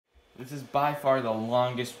This is by far the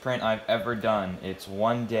longest print I've ever done. It's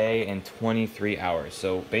 1 day and 23 hours,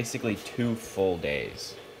 so basically 2 full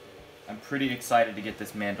days. I'm pretty excited to get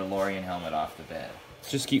this Mandalorian helmet off the bed.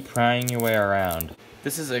 Just keep prying your way around.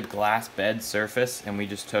 This is a glass bed surface, and we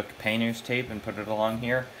just took painter's tape and put it along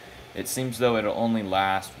here. It seems though it'll only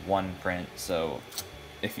last 1 print, so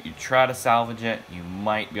if you try to salvage it, you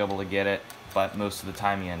might be able to get it, but most of the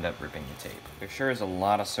time you end up ripping the tape. There sure is a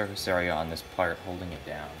lot of surface area on this part holding it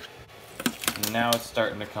down. And now it's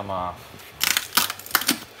starting to come off.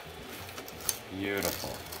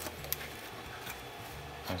 Beautiful.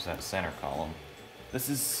 There's that center column. This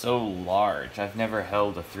is so large. I've never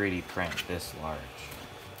held a 3D print this large.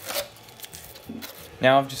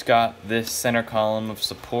 Now I've just got this center column of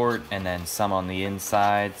support and then some on the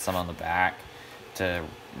inside, some on the back to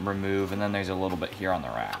remove, and then there's a little bit here on the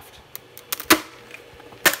raft.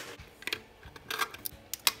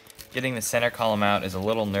 Getting the center column out is a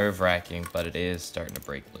little nerve-wracking, but it is starting to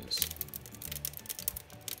break loose.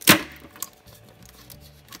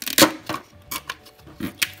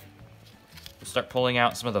 We'll start pulling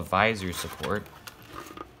out some of the visor support.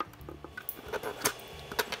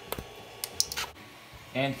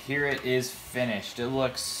 And here it is finished. It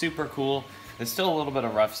looks super cool. There's still a little bit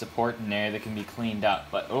of rough support in there that can be cleaned up,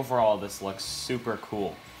 but overall this looks super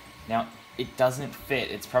cool. Now, it doesn't fit.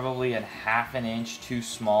 It's probably a ½ an inch too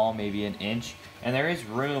small, maybe an inch, and there is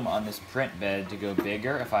room on this print bed to go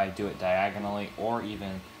bigger if I do it diagonally or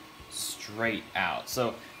even straight out.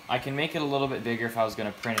 So I can make it a little bit bigger if I was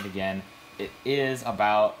going to print it again. It is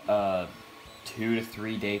about a 2 to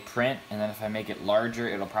 3 day print, and then if I make it larger,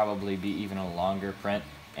 it'll probably be even a longer print,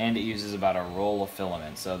 and it uses about a roll of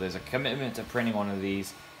filament. So there's a commitment to printing one of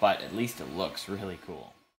these, but at least it looks really cool.